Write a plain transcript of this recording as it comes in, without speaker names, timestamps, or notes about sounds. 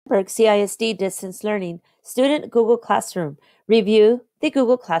CISD Distance Learning, Student Google Classroom. Review the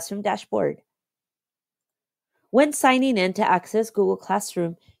Google Classroom dashboard. When signing in to access Google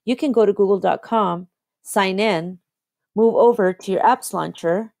Classroom, you can go to google.com, sign in, move over to your apps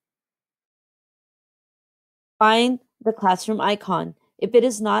launcher, find the classroom icon. If it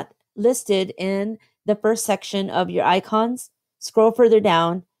is not listed in the first section of your icons, scroll further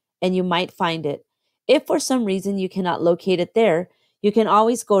down and you might find it. If for some reason you cannot locate it there, you can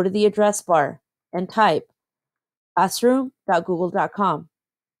always go to the address bar and type classroom.google.com,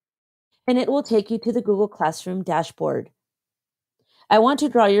 and it will take you to the Google Classroom dashboard. I want to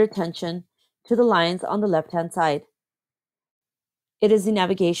draw your attention to the lines on the left-hand side. It is the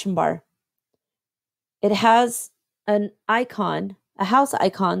navigation bar. It has an icon, a house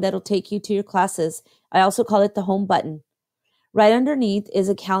icon that'll take you to your classes. I also call it the home button. Right underneath is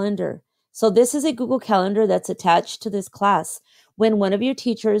a calendar. So this is a Google Calendar that's attached to this class. When one of your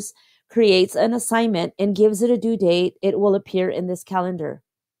teachers creates an assignment and gives it a due date, it will appear in this calendar.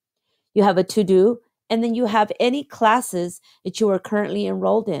 You have a to-do, and then you have any classes that you are currently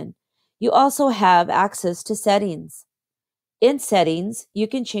enrolled in. You also have access to settings. In settings, you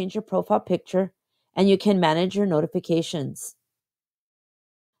can change your profile picture and you can manage your notifications.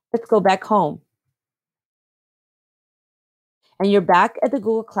 Let's go back home. And you're back at the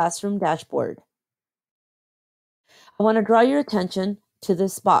Google Classroom dashboard. I want to draw your attention to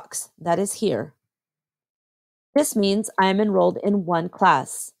this box that is here. This means I am enrolled in one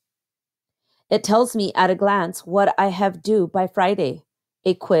class. It tells me at a glance what I have due by Friday,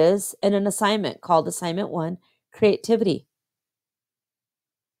 a quiz and an assignment called Assignment 1, Creativity.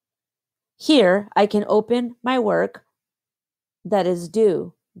 Here, I can open my work that is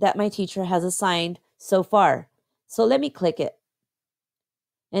due, that my teacher has assigned so far. So let me click it.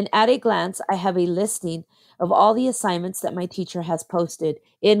 And at a glance, I have a listing of all the assignments that my teacher has posted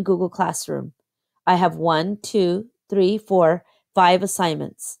in Google Classroom. I have 1, 2, 3, 4, 5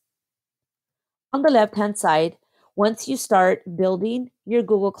 assignments. On the left-hand side, once you start building your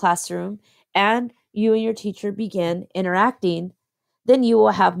Google Classroom and you and your teacher begin interacting, then you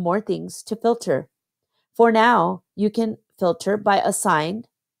will have more things to filter. For now, you can filter by assigned.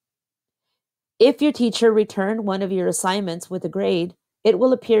 If your teacher returned one of your assignments with a grade, it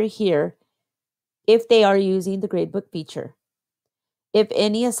will appear here if they are using the gradebook feature. If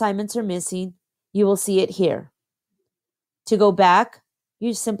any assignments are missing, you will see it here. To go back,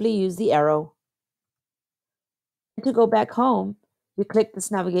 you simply use the arrow. To go back home, you click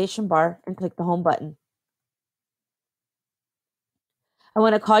this navigation bar and click the home button. I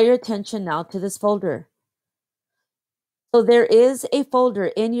want to call your attention now to this folder. So there is a folder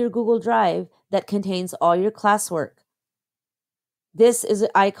in your Google Drive that contains all your classwork. This is an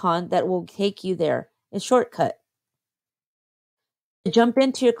icon that will take you there, a shortcut. To jump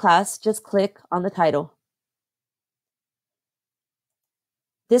into your class, just click on the title.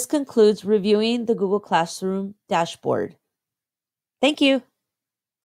 This concludes reviewing the Google Classroom dashboard. Thank you.